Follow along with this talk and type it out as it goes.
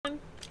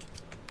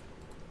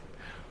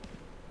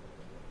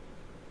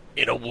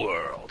In a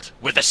world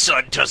where the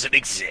sun doesn't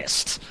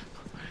exist,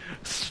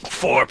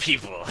 four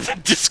people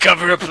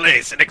discover a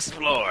place and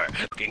explore.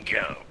 Can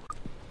go.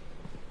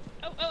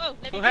 Oh,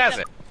 let me Who get has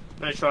them.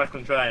 it? No, sure, I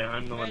can try.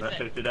 I'm the Where one is that it?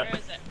 picked it up. Where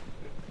is it?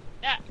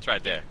 Yeah. It's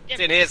right there. Yep. It's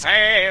in his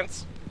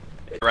hands.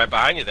 Right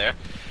behind you there.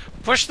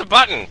 Push the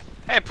button.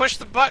 Hey, push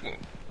the button.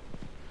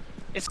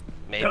 It's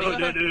maybe. No,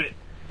 don't do it.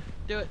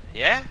 Do it.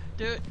 Yeah?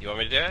 Do it. You want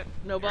me to do it?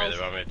 No You balls.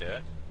 really want me to do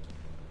it?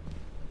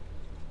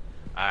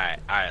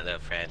 Alright, little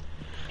friend.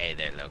 Hey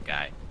there, little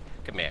guy.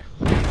 Come here.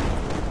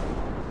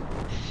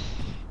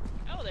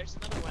 Oh, there's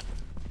another one.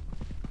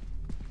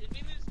 Did we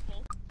lose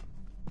both?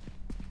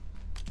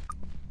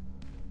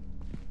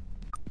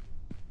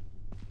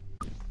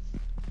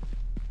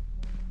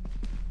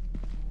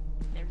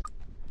 There's...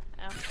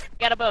 Oh,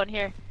 got a bone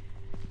here.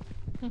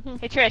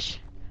 Hey Trish,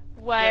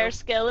 why Yo. are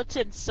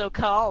skeletons so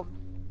calm?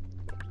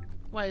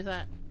 Why is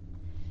that?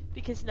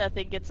 Because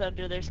nothing gets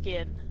under their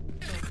skin.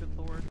 Oh, good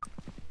lord.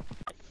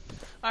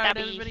 Alright,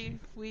 Dabby. everybody.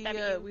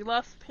 Dabby. We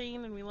lost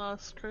Pain and we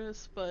lost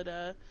Chris, but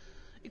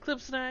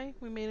Eclipse and I,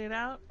 we made it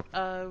out.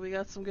 We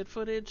got some good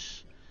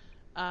footage.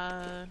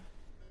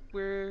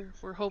 We're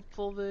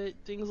hopeful that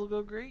things will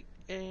go great,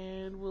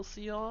 and we'll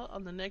see y'all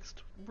on the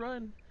next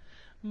run.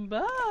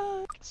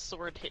 Bye.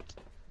 Sword hit.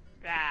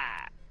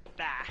 Ah,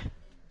 ah,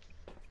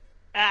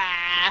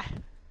 ah.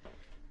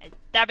 I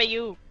stab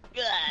you.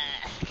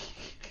 Ah.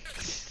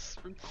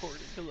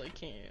 Recording because I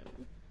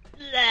can.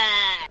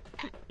 Ah.